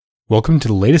Welcome to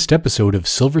the latest episode of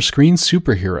Silver Screen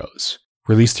Superheroes,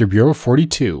 released through Bureau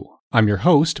 42. I'm your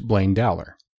host, Blaine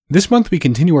Dowler. This month we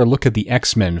continue our look at the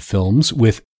X-Men films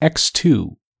with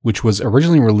X2, which was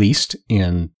originally released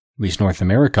in, at least North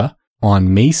America,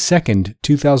 on May 2nd,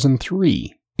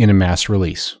 2003, in a mass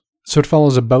release. So it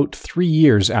follows about 3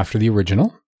 years after the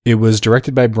original. It was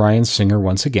directed by Bryan Singer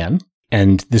once again,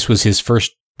 and this was his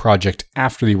first project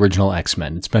after the original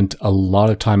X-Men. It spent a lot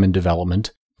of time in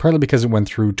development, partly because it went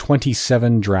through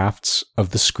 27 drafts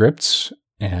of the scripts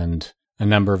and a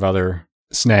number of other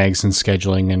snags in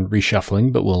scheduling and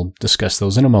reshuffling, but we'll discuss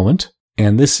those in a moment.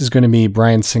 And this is going to be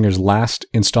Bryan Singer's last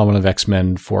installment of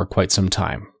X-Men for quite some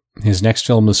time. His next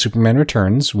film is Superman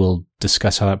Returns. We'll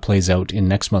discuss how that plays out in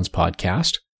next month's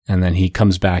podcast, and then he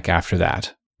comes back after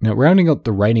that. Now, rounding out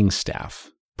the writing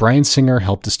staff, Bryan Singer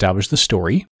helped establish the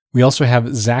story. We also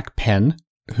have Zach Penn,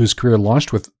 whose career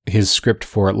launched with his script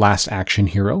for Last Action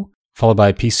Hero, followed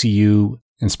by PCU,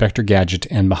 Inspector Gadget,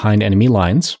 and Behind Enemy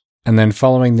Lines. And then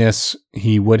following this,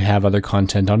 he would have other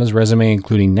content on his resume,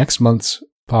 including next month's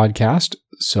podcast,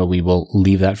 so we will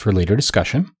leave that for later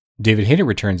discussion. David Hayter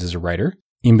returns as a writer.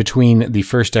 In between the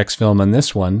first X film and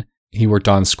this one, he worked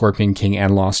on Scorpion King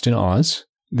and Lost in Oz.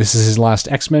 This is his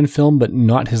last X-Men film, but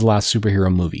not his last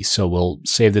superhero movie, so we'll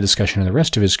save the discussion of the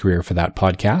rest of his career for that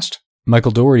podcast.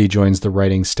 Michael Dougherty joins the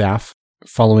writing staff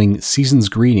following Season's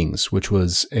Greetings, which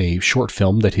was a short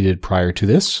film that he did prior to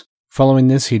this. Following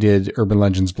this, he did Urban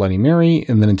Legends Bloody Mary,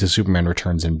 and then into Superman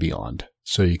Returns and beyond.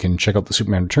 So you can check out the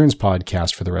Superman Returns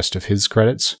podcast for the rest of his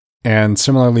credits. And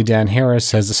similarly, Dan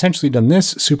Harris has essentially done this,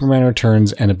 Superman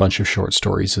Returns, and a bunch of short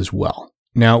stories as well.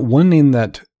 Now, one name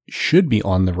that should be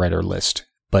on the writer list,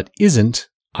 but isn't,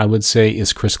 I would say,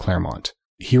 is Chris Claremont.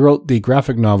 He wrote the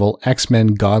graphic novel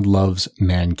X-Men God Loves,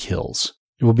 Man Kills.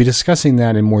 We'll be discussing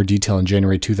that in more detail in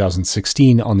January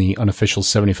 2016 on the unofficial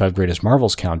 75 Greatest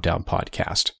Marvels Countdown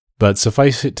podcast. But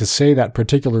suffice it to say that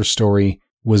particular story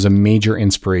was a major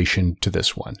inspiration to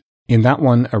this one. In that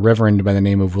one, a reverend by the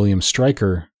name of William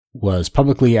Stryker was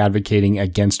publicly advocating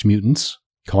against mutants,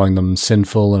 calling them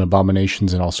sinful and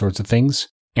abominations and all sorts of things,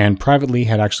 and privately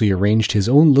had actually arranged his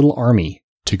own little army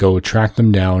to go track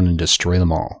them down and destroy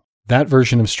them all. That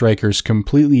version of Stryker's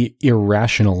completely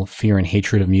irrational fear and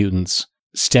hatred of mutants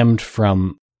stemmed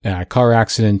from a car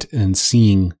accident and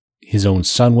seeing his own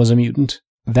son was a mutant.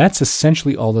 That's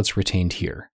essentially all that's retained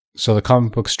here. So the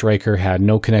comic book Stryker had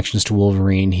no connections to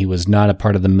Wolverine, he was not a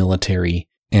part of the military,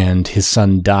 and his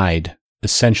son died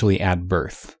essentially at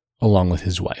birth, along with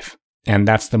his wife. And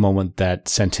that's the moment that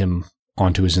sent him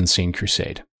onto his insane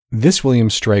crusade. This William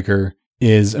Stryker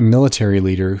is a military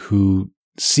leader who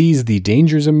sees the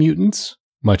dangers of mutants,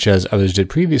 much as others did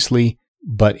previously,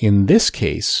 but in this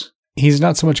case, he's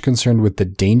not so much concerned with the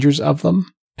dangers of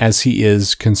them as he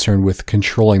is concerned with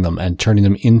controlling them and turning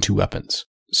them into weapons.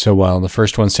 So while in the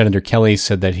first one, Senator Kelly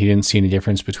said that he didn't see any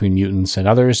difference between mutants and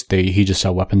others, he just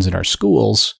saw weapons in our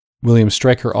schools, William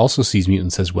Stryker also sees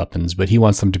mutants as weapons, but he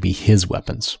wants them to be his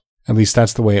weapons. At least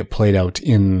that's the way it played out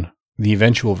in the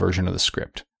eventual version of the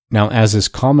script. Now, as is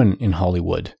common in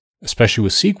Hollywood, especially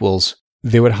with sequels,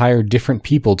 they would hire different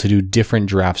people to do different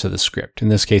drafts of the script. In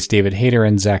this case, David Hayter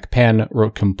and Zach Penn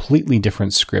wrote completely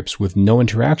different scripts with no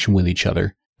interaction with each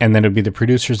other, and then it would be the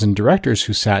producers and directors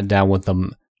who sat down with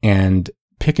them and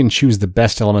pick and choose the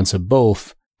best elements of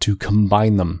both to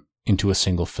combine them into a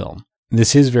single film.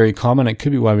 This is very common. It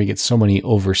could be why we get so many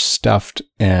overstuffed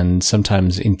and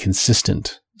sometimes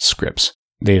inconsistent scripts.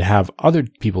 They'd have other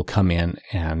people come in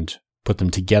and put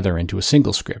them together into a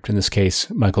single script. In this case,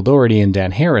 Michael Dougherty and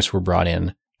Dan Harris were brought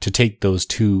in to take those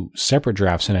two separate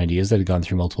drafts and ideas that had gone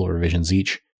through multiple revisions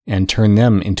each and turn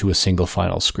them into a single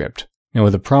final script. Now,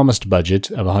 with a promised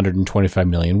budget of $125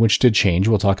 million, which did change,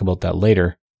 we'll talk about that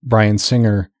later, Bryan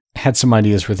Singer had some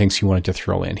ideas for things he wanted to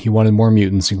throw in. He wanted more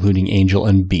mutants, including Angel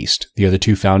and Beast, the other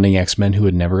two founding X-Men who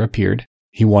had never appeared.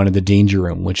 He wanted the Danger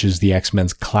Room, which is the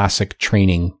X-Men's classic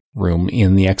training room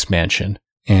in the X-Mansion,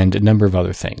 and a number of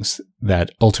other things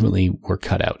that ultimately were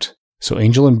cut out. So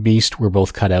Angel and Beast were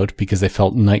both cut out because they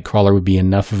felt Nightcrawler would be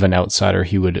enough of an outsider.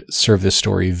 He would serve this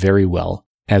story very well,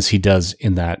 as he does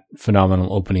in that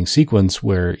phenomenal opening sequence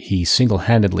where he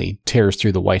single-handedly tears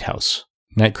through the White House.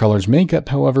 Nightcrawler's makeup,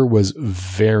 however, was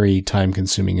very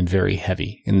time-consuming and very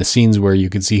heavy. In the scenes where you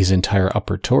could see his entire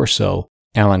upper torso,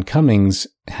 Alan Cummings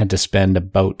had to spend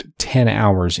about 10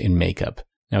 hours in makeup.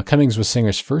 Now, Cummings was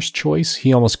Singer's first choice.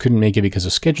 He almost couldn't make it because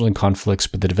of scheduling conflicts,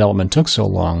 but the development took so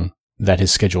long that his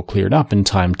schedule cleared up in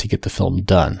time to get the film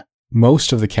done.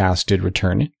 Most of the cast did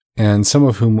return, and some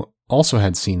of whom also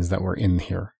had scenes that were in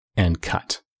here and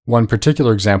cut. One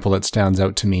particular example that stands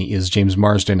out to me is James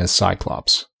Marsden as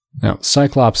Cyclops. Now,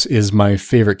 Cyclops is my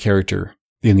favorite character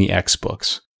in the X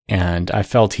books, and I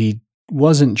felt he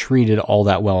wasn't treated all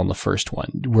that well in the first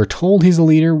one. We're told he's the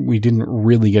leader. We didn't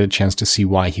really get a chance to see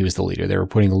why he was the leader. They were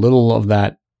putting a little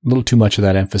too much of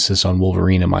that emphasis on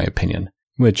Wolverine, in my opinion,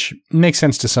 which makes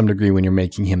sense to some degree when you're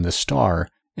making him the star,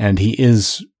 and he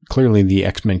is clearly the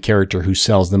X-Men character who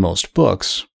sells the most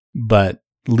books, but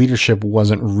leadership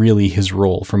wasn't really his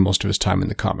role for most of his time in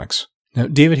the comics. Now,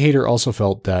 David Hayter also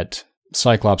felt that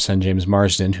Cyclops and James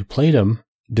Marsden, who played him,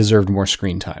 deserved more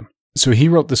screen time. So he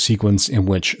wrote the sequence in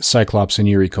which Cyclops and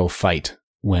Yuriko fight,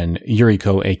 when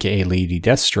Yuriko, aka Lady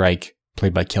Deathstrike,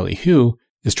 played by Kelly Hu,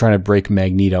 is trying to break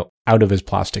Magneto out of his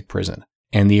plastic prison.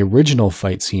 And the original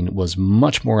fight scene was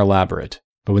much more elaborate.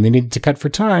 But when they needed to cut for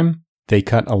time, they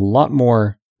cut a lot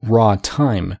more raw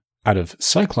time out of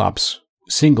Cyclops'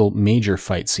 single major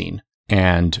fight scene,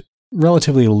 and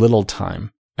relatively little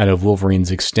time out of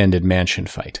Wolverine's extended mansion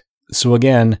fight. So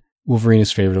again, Wolverine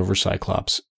is favored over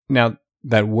Cyclops. Now,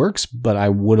 that works, but I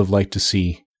would have liked to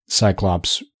see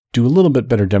Cyclops do a little bit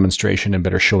better demonstration and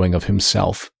better showing of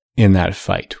himself in that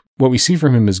fight. What we see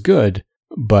from him is good,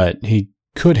 but he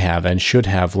could have and should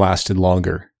have lasted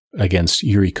longer against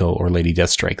Yuriko or Lady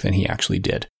Deathstrike than he actually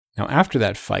did. Now, after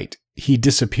that fight, he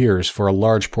disappears for a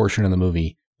large portion of the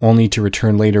movie, only to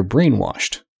return later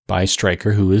brainwashed by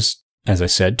Stryker, who is, as I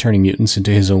said, turning mutants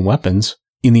into his own weapons.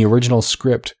 In the original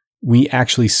script, we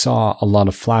actually saw a lot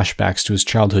of flashbacks to his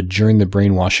childhood during the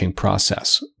brainwashing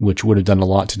process, which would have done a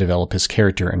lot to develop his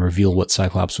character and reveal what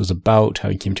Cyclops was about, how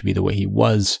he came to be the way he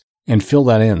was, and fill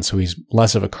that in so he's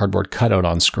less of a cardboard cutout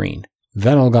on screen.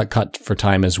 That all got cut for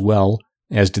time as well,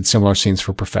 as did similar scenes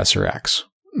for Professor X.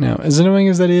 Now, as annoying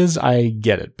as that is, I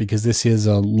get it, because this is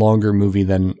a longer movie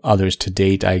than others to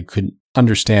date. I could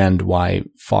understand why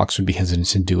Fox would be hesitant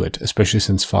to do it, especially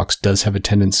since Fox does have a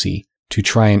tendency to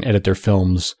try and edit their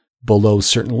films below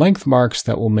certain length marks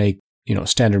that will make,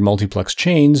 standard multiplex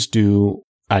chains do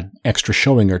an extra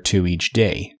showing or two each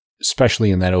day,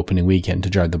 especially in that opening weekend to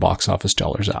drive the box office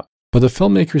dollars up. But the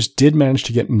filmmakers did manage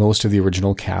to get most of the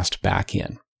original cast back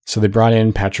in. So they brought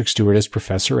in Patrick Stewart as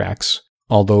Professor X,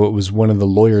 although it was one of the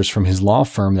lawyers from his law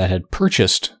firm that had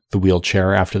purchased the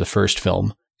wheelchair after the first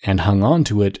film and hung on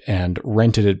to it and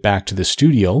rented it back to the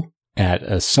studio at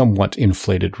a somewhat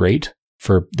inflated rate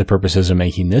for the purposes of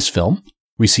making this film.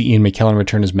 We see Ian McKellen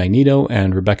return as Magneto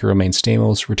and Rebecca Romaine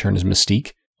Stamos return as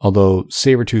Mystique, although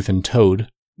Sabretooth and Toad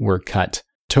were cut.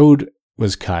 Toad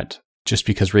was cut just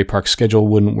because Ray Park's schedule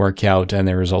wouldn't work out and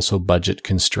there was also budget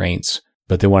constraints,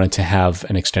 but they wanted to have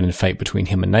an extended fight between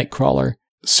him and Nightcrawler.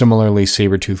 Similarly,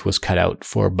 Sabretooth was cut out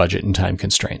for budget and time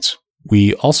constraints.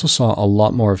 We also saw a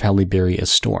lot more of Halle Berry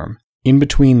as Storm. In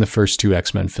between the first two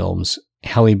X-Men films,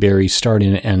 Halle Berry starred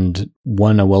in and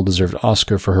won a well-deserved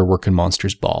Oscar for her work in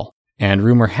Monsters Ball. And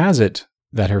rumor has it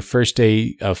that her first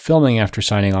day of filming after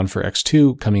signing on for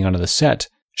X2, coming onto the set,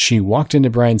 she walked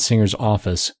into Bryan Singer's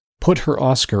office, put her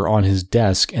Oscar on his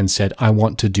desk, and said, "I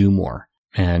want to do more."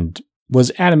 And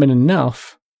was adamant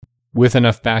enough, with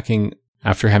enough backing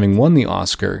after having won the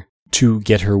Oscar, to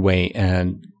get her way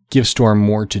and give Storm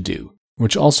more to do,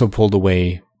 which also pulled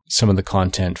away some of the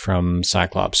content from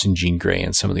Cyclops and Jean Grey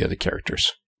and some of the other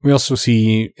characters. We also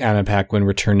see Anna Paquin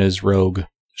return as Rogue,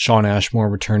 Shawn Ashmore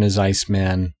return as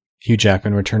Iceman, Hugh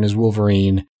Jackman return as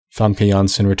Wolverine, Famke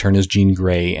Janssen return as Jean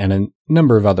Grey, and a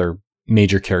number of other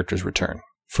major characters return.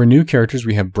 For new characters,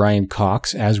 we have Brian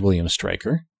Cox as William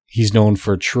Stryker. He's known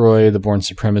for Troy, The Bourne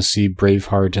Supremacy,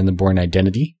 Braveheart, and The Bourne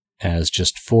Identity, as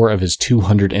just 4 of his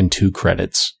 202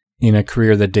 credits, in a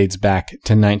career that dates back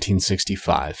to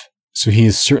 1965. So he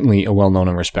is certainly a well-known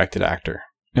and respected actor.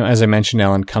 Now, as I mentioned,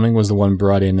 Alan Cumming was the one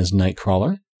brought in as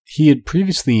Nightcrawler. He had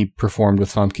previously performed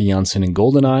with Famke Janssen in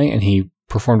GoldenEye, and he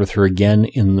performed with her again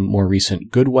in the more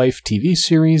recent Good Wife TV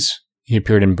series. He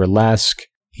appeared in Burlesque.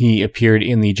 He appeared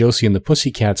in the Josie and the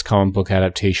Pussycats comic book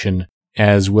adaptation,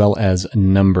 as well as a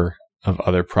number of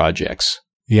other projects.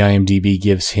 The IMDb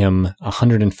gives him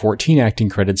 114 acting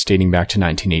credits dating back to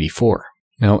 1984.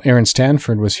 Now, Aaron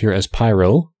Stanford was here as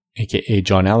Pyro, aka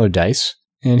John Allardyce,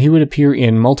 and he would appear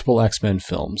in multiple X-Men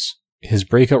films. His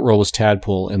breakout role was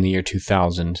Tadpole in the year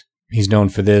 2000. He's known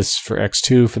for this, for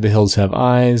X2, for The Hills Have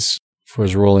Eyes, for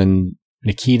his role in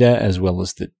Nikita, as well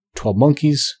as the 12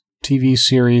 Monkeys TV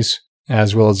series,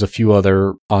 as well as a few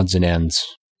other odds and ends.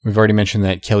 We've already mentioned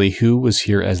that Kelly Hu was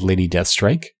here as Lady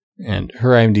Deathstrike, and her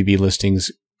IMDb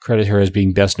listings credit her as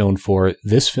being best known for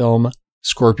this film,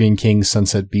 Scorpion King,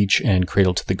 Sunset Beach, and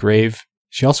Cradle to the Grave.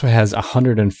 She also has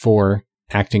 104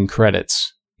 acting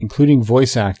credits, including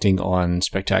voice acting on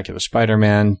Spectacular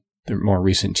Spider-Man, the more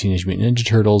recent Teenage Mutant Ninja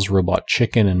Turtles, Robot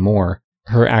Chicken, and more.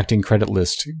 Her acting credit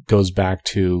list goes back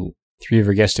to 3 of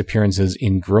her guest appearances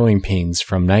in Growing Pains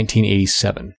from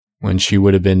 1987, when she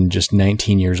would have been just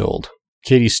 19 years old.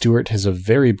 Katie Stewart has a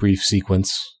very brief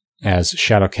sequence as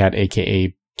Shadowcat,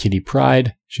 aka Kitty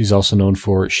Pryde. She's also known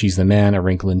for She's the Man, A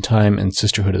Wrinkle in Time, and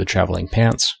Sisterhood of the Traveling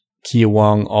Pants. Kia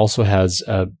Wong also has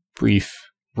a brief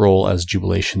role as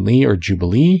Jubilation Lee, or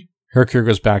Jubilee. Her career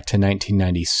goes back to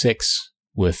 1996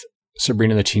 with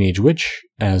Sabrina the Teenage Witch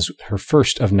as her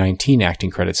first of 19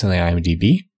 acting credits in the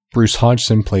IMDb. Bruce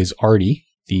Hodgson plays Artie,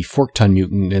 the Fork-Tongue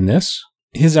mutant in this.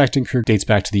 His acting career dates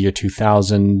back to the year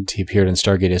 2000. He appeared in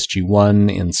Stargate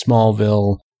SG-1, in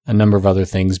Smallville, a number of other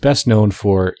things. Best known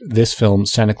for this film,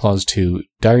 Santa Claus 2,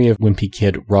 Diary of Wimpy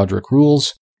Kid, Roderick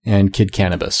Rules, and Kid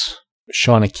Cannabis.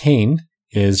 Shauna Kane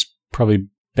is probably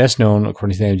best known,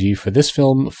 according to the IMDb, for this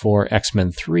film for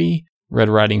X-Men 3, Red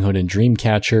Riding Hood, and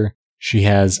Dreamcatcher. She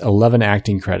has 11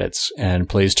 acting credits and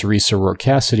plays Teresa Rourke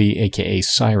Cassidy, aka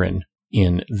Siren,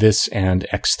 in this and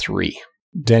X3.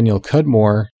 Daniel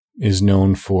Cudmore is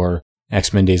known for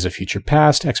X-Men Days of Future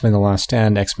Past, X-Men The Last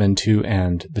Stand, X-Men 2,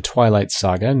 and The Twilight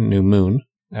Saga, New Moon,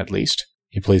 at least.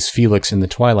 He plays Felix in The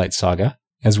Twilight Saga,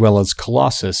 as well as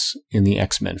Colossus in the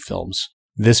X-Men films,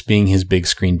 this being his big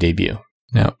screen debut.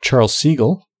 Now, Charles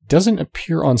Siegel doesn't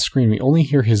appear on screen. We only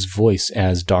hear his voice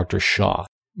as Dr. Shaw,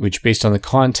 which, based on the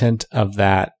content of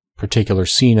that particular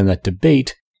scene and that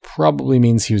debate, probably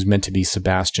means he was meant to be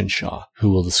Sebastian Shaw,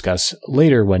 who we'll discuss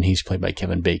later when he's played by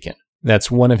Kevin Bacon.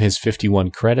 That's one of his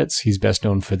 51 credits. He's best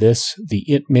known for this, the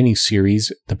It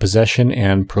miniseries, The Possession,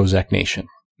 and Prozac Nation.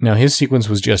 Now, his sequence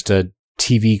was just a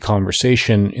TV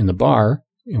conversation in the bar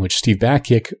in which Steve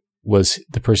Backick was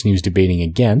the person he was debating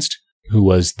against, who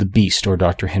was the Beast, or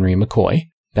Dr. Henry McCoy.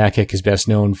 Backick is best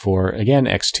known for, again,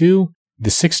 X2,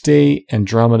 The Sixth Day,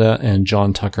 Andromeda, and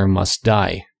John Tucker Must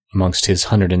Die, amongst his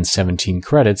 117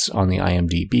 credits on the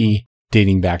IMDb,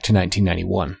 dating back to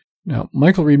 1991. Now,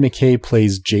 Michael Reed McKay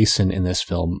plays Jason in this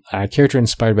film, a character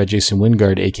inspired by Jason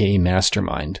Wingard, aka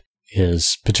Mastermind.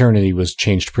 His paternity was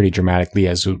changed pretty dramatically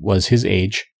as it was his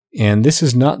age, and this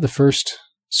is not the first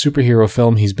superhero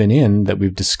film he's been in that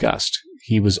we've discussed.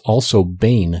 He was also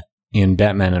Bane in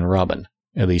Batman and Robin,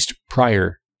 at least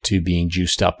prior to being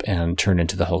juiced up and turned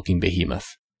into the hulking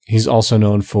behemoth. He's also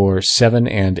known for Seven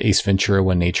and Ace Ventura: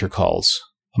 When Nature Calls,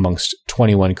 amongst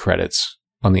 21 credits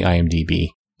on the IMDb,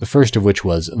 the first of which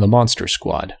was The Monster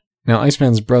Squad. Now,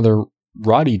 Iceman's brother,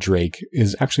 Roddy Drake,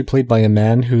 is actually played by a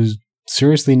man who's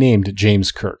seriously named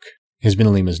James Kirk. His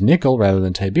middle name is Nickel rather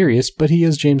than Tiberius, but he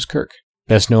is James Kirk.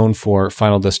 Best known for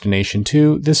Final Destination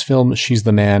 2, this film, She's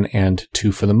the Man, and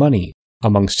Two for the Money,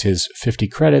 amongst his 50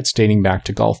 credits dating back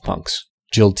to Golf Punks.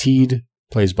 Jill Teed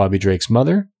plays Bobby Drake's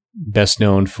mother, best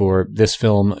known for this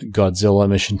film, Godzilla,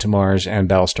 Mission to Mars, and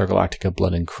Battlestar Galactica: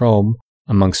 Blood and Chrome,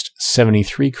 amongst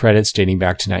 73 credits dating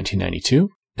back to 1992.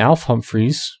 Alf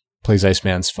Humphreys plays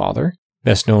Iceman's father,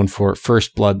 best known for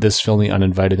First Blood, This Film, The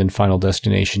Uninvited, and Final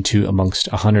Destination 2,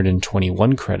 amongst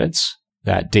 121 credits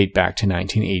that date back to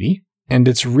 1980. And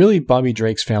it's really Bobby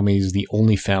Drake's family is the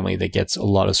only family that gets a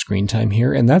lot of screen time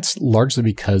here, and that's largely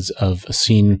because of a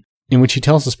scene in which he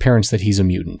tells his parents that he's a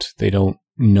mutant. They don't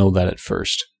know that at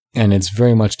first, and it's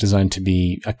very much designed to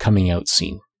be a coming out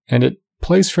scene. And it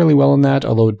plays fairly well in that,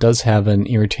 although it does have an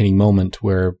irritating moment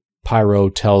where Pyro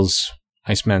tells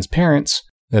Iceman's parents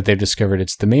that they've discovered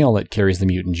it's the male that carries the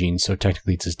mutant gene, so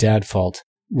technically it's his dad's fault.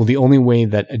 Well, the only way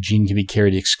that a gene can be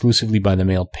carried exclusively by the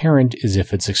male parent is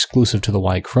if it's exclusive to the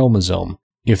Y chromosome.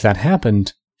 If that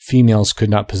happened, females could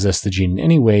not possess the gene in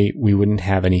any way, we wouldn't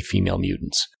have any female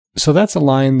mutants. So that's a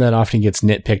line that often gets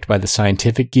nitpicked by the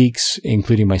scientific geeks,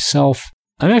 including myself.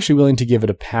 I'm actually willing to give it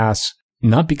a pass,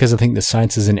 not because I think the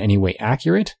science is in any way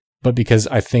accurate, but because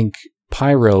I think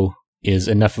Pyro is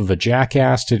enough of a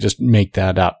jackass to just make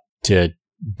that up to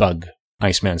bug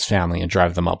Iceman's family and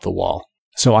drive them up the wall.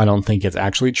 So I don't think it's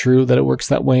actually true that it works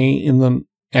that way in the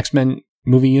X-Men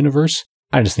movie universe.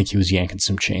 I just think he was yanking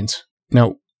some chains.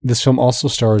 Now, this film also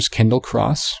stars Kendall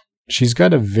Cross. She's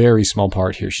got a very small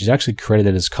part here. She's actually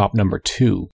credited as cop number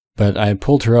 2, but I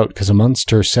pulled her out because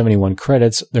amongst her 71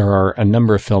 credits, there are a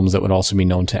number of films that would also be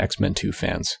known to X-Men 2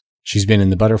 fans. She's been in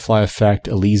The Butterfly Effect,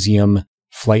 Elysium,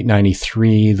 Flight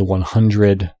 93, The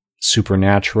 100,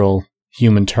 Supernatural,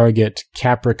 Human Target,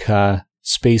 Caprica,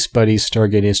 Space Buddies,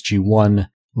 Stargate SG-1,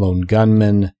 Lone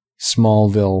Gunman,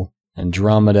 Smallville,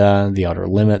 Andromeda, The Outer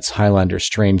Limits, Highlander,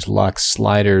 Strange Luck,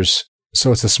 Sliders.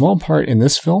 So it's a small part in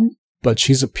this film, but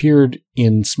she's appeared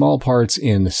in small parts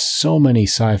in so many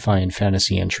sci-fi and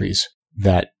fantasy entries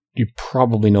that you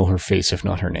probably know her face, if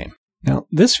not her name. Now,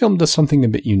 this film does something a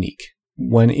bit unique.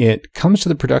 When it comes to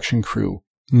the production crew,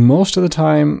 most of the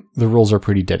time, the roles are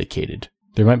pretty dedicated.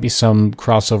 There might be some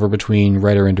crossover between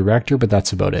writer and director, but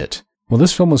that's about it. Well,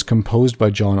 this film was composed by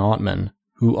John Ottman,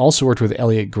 who also worked with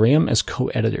Elliot Graham as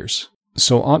co-editors.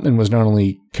 So Ottman was not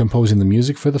only composing the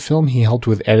music for the film, he helped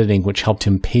with editing, which helped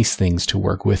him pace things to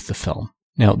work with the film.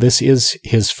 Now, this is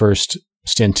his first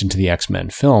stint into the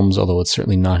X-Men films, although it's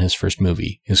certainly not his first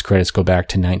movie. His credits go back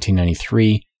to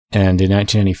 1993, and in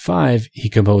 1995, he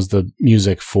composed the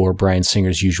music for Bryan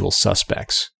Singer's Usual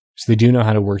Suspects. So they do know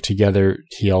how to work together.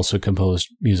 He also composed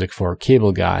music for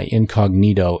Cable Guy,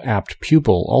 Incognito, Apt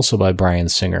Pupil, also by Bryan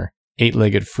Singer,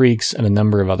 Eight-Legged Freaks, and a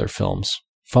number of other films.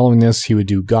 Following this, he would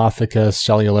do Gothica,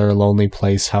 Cellular, Lonely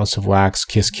Place, House of Wax,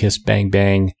 Kiss Kiss, Bang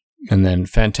Bang, and then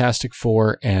Fantastic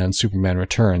Four and Superman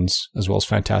Returns, as well as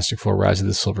Fantastic Four Rise of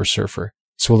the Silver Surfer.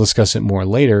 So we'll discuss it more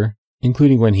later,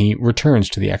 including when he returns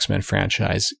to the X-Men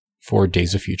franchise for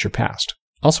Days of Future Past.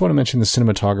 I also want to mention the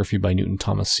cinematography by Newton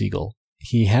Thomas Sigel.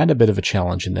 He had a bit of a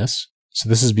challenge in this. So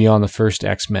this is beyond the first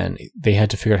X-Men. They had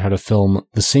to figure out how to film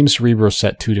the same Cerebro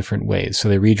set 2 different ways. So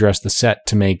they redressed the set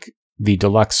to make the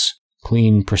deluxe,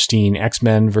 clean, pristine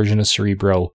X-Men version of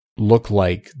Cerebro look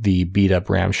like the beat-up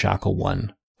ramshackle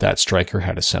one that Stryker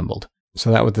had assembled.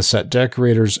 So that with the set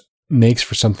decorators makes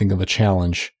for something of a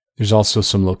challenge. There's also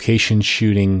some location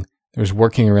shooting. There's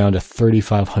working around a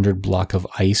 3,500 block of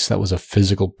ice that was a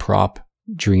physical prop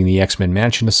during the X-Men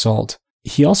Mansion assault.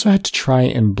 He also had to try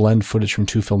and blend footage from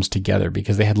 2 films together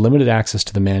because they had limited access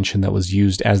to the mansion that was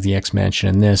used as the X-Mansion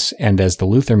in this and as the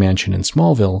Luthor Mansion in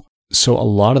Smallville. So a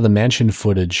lot of the mansion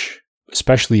footage,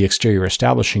 especially exterior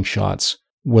establishing shots,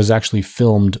 was actually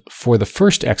filmed for the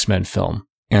first X-Men film.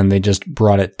 And they just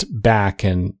brought it back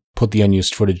and put the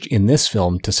unused footage in this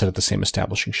film to set up the same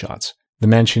establishing shots. The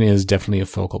mansion is definitely a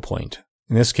focal point.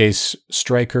 In this case,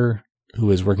 Stryker, who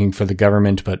is working for the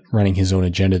government but running his own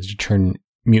agenda to turn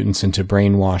mutants into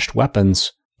brainwashed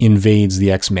weapons, invades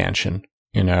the X-Mansion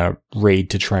in a raid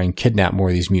to try and kidnap more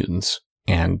of these mutants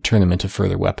and turn them into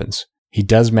further weapons. He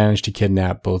does manage to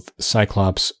kidnap both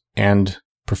Cyclops and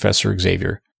Professor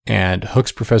Xavier, and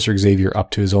hooks Professor Xavier up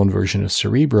to his own version of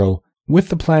Cerebro with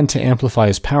the plan to amplify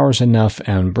his powers enough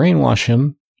and brainwash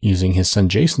him using his son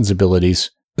Jason's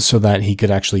abilities so that he could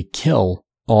actually kill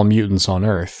all mutants on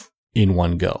Earth in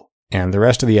one go. And the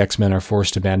rest of the X-Men are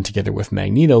forced to band together with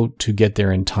Magneto to get there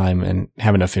in time and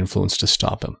have enough influence to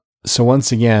stop him. So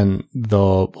once again,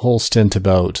 the whole stint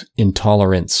about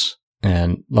intolerance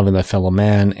and loving thy fellow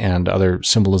man and other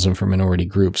symbolism for minority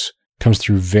groups comes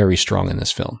through very strong in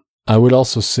this film. I would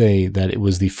also say that it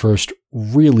was the first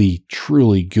really,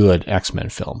 truly good X-Men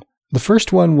film. The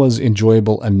first one was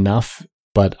enjoyable enough,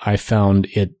 but I found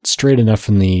it straight enough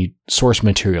from the source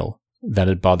material that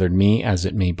it bothered me as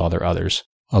it may bother others.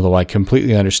 Although I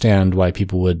completely understand why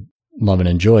people would love and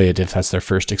enjoy it if that's their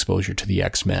first exposure to the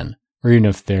X-Men, or even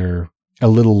if they're a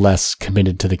little less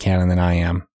committed to the canon than I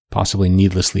am, possibly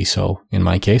needlessly so in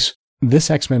my case. This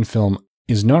X-Men film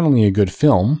is not only a good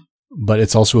film, but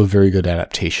it's also a very good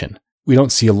adaptation. We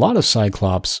don't see a lot of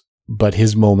Cyclops, but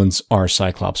his moments are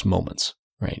Cyclops moments,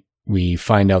 right? We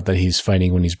find out that he's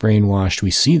fighting when he's brainwashed.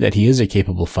 We see that he is a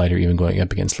capable fighter, even going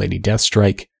up against Lady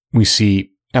Deathstrike. We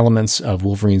see elements of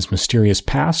Wolverine's mysterious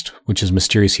past, which is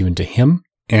mysterious even to him.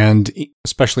 And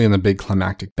especially in the big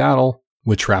climactic battle,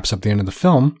 which wraps up the end of the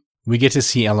film, we get to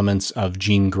see elements of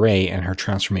Jean Grey and her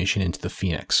transformation into the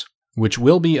Phoenix, which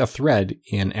will be a thread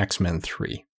in X-Men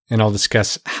 3. And I'll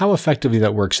discuss how effectively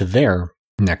that works there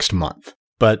next month.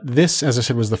 But this, as I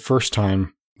said, was the first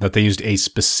time that they used a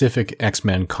specific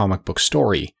X-Men comic book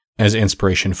story as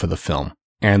inspiration for the film.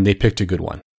 And they picked a good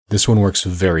one. This one works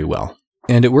very well.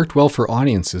 And it worked well for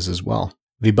audiences as well.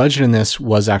 The budget in this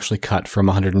was actually cut from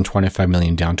 $125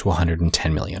 million down to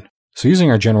 $110 million. So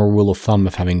using our general rule of thumb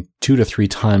of having 2 to 3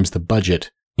 times the budget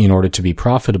in order to be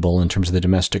profitable in terms of the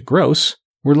domestic gross,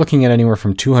 we're looking at anywhere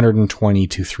from $220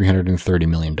 to $330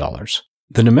 million.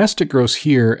 The domestic gross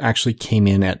here actually came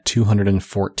in at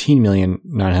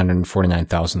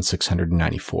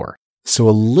 $214,949,694. So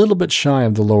a little bit shy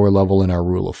of the lower level in our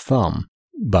rule of thumb,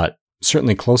 but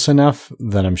certainly close enough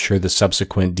that I'm sure the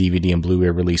subsequent DVD and Blu-ray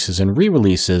releases and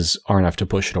re-releases are enough to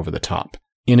push it over the top.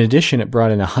 In addition, it brought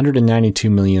in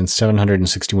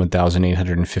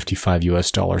 $192,761,855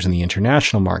 US in the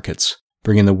international markets,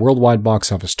 bringing the worldwide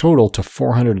box office total to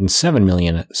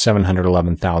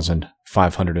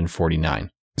 $407,711,549.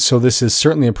 So this is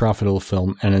certainly a profitable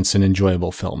film, and it's an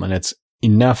enjoyable film, and it's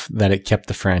enough that it kept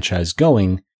the franchise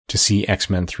going to see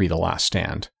X-Men 3: The Last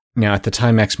Stand. Now, at the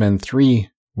time X-Men 3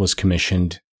 was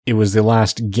commissioned, it was the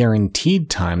last guaranteed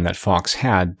time that Fox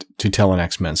had to tell an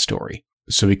X-Men story.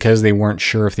 So because they weren't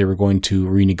sure if they were going to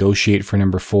renegotiate for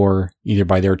number 4, either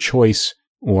by their choice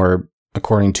or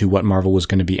according to what Marvel was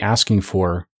going to be asking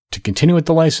for to continue with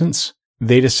the license,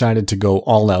 they decided to go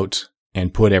all out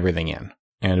and put everything in.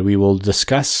 And we will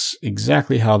discuss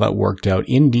exactly how that worked out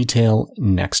in detail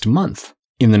next month.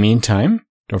 In the meantime,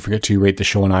 don't forget to rate the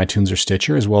show on iTunes or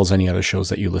Stitcher, as well as any other shows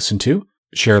that you listen to.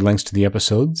 Share links to the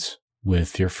episodes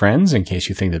with your friends in case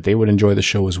you think that they would enjoy the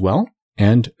show as well.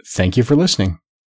 And thank you for listening.